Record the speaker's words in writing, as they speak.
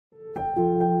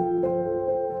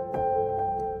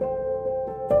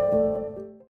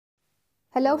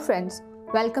Hello friends,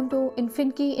 welcome to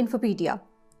Infinity Infopedia.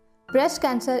 Breast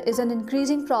cancer is an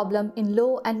increasing problem in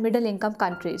low and middle income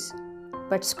countries,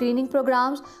 but screening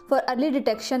programs for early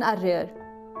detection are rare.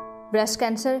 Breast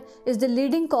cancer is the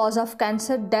leading cause of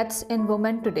cancer deaths in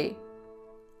women today.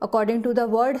 According to the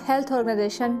World Health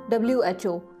Organization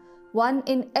 (WHO), 1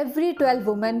 in every 12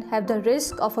 women have the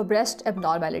risk of a breast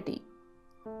abnormality.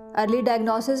 Early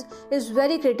diagnosis is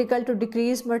very critical to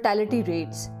decrease mortality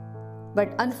rates.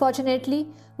 But unfortunately,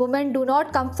 women do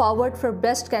not come forward for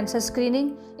breast cancer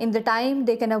screening in the time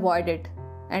they can avoid it,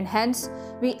 and hence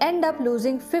we end up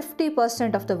losing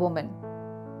 50% of the women.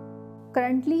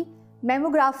 Currently,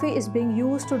 mammography is being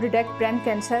used to detect breast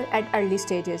cancer at early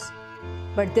stages.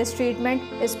 But this treatment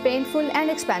is painful and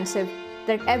expensive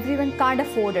that everyone can't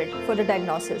afford it for the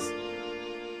diagnosis.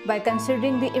 By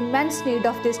considering the immense need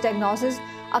of this diagnosis,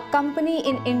 a company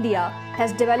in India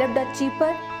has developed a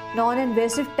cheaper,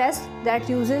 non-invasive test that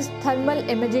uses thermal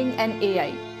imaging and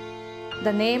AI.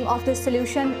 The name of this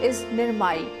solution is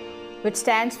NIRAMAI, which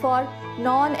stands for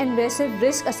Non-Invasive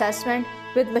Risk Assessment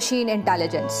with Machine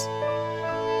Intelligence.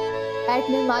 At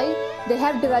NIRAMAI, they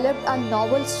have developed a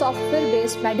novel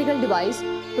software-based medical device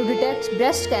to detect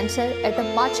breast cancer at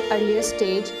a much earlier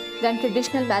stage than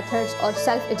traditional methods or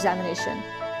self-examination.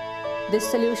 This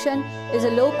solution is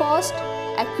a low-cost,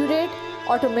 accurate,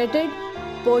 automated,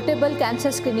 portable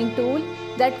cancer screening tool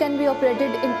that can be operated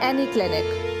in any clinic.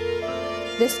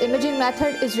 This imaging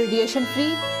method is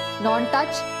radiation-free,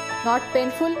 non-touch, not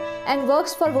painful, and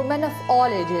works for women of all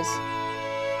ages.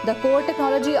 The core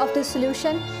technology of this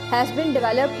solution has been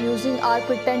developed using our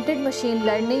patented machine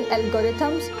learning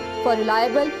algorithms for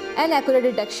reliable and accurate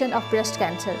detection of breast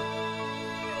cancer.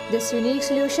 This unique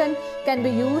solution can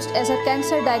be used as a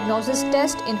cancer diagnosis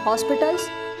test in hospitals,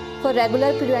 for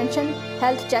regular prevention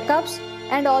health checkups,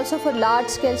 and also for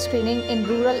large-scale screening in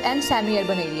rural and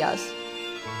semi-urban areas.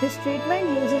 This treatment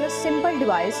uses a simple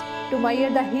device to measure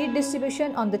the heat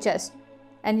distribution on the chest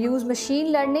and use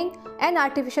machine learning and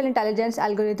artificial intelligence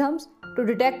algorithms to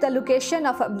detect the location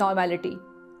of abnormality,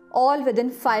 all within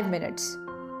 5 minutes.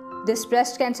 This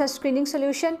breast cancer screening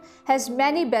solution has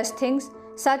many best things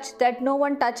such that no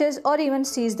one touches or even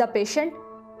sees the patient,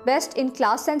 best in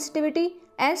class sensitivity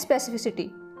and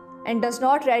specificity, and does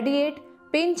not radiate,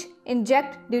 pinch,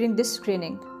 inject during this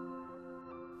screening.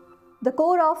 The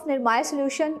core of NIRAMAI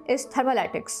solution is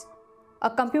Thermalytics, a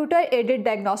computer-aided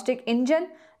diagnostic engine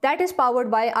that is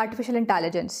powered by artificial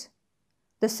intelligence.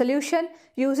 The solution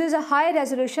uses a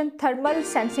high-resolution thermal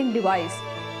sensing device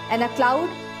and a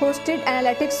cloud-hosted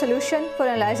analytics solution for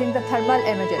analyzing the thermal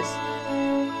images.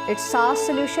 Its SaaS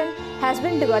solution has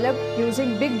been developed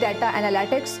using big data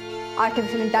analytics,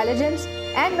 artificial intelligence,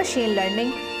 and machine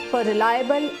learning for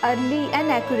reliable, early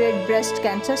and accurate breast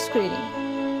cancer screening.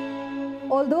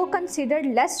 Although considered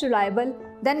less reliable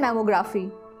than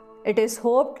mammography, it is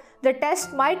hoped the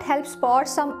test might help spot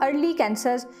some early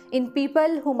cancers in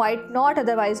people who might not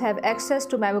otherwise have access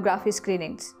to mammography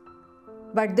screenings.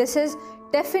 But this is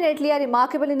definitely a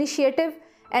remarkable initiative,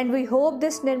 and we hope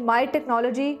this NIRAMAI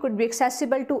technology could be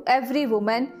accessible to every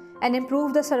woman and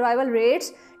improve the survival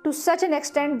rates to such an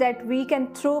extent that we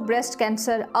can throw breast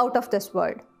cancer out of this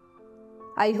world.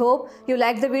 I hope you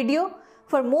liked the video.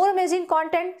 For more amazing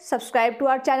content, subscribe to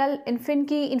our channel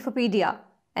Infinity Infopedia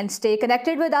and stay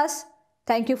connected with us.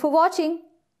 Thank you for watching.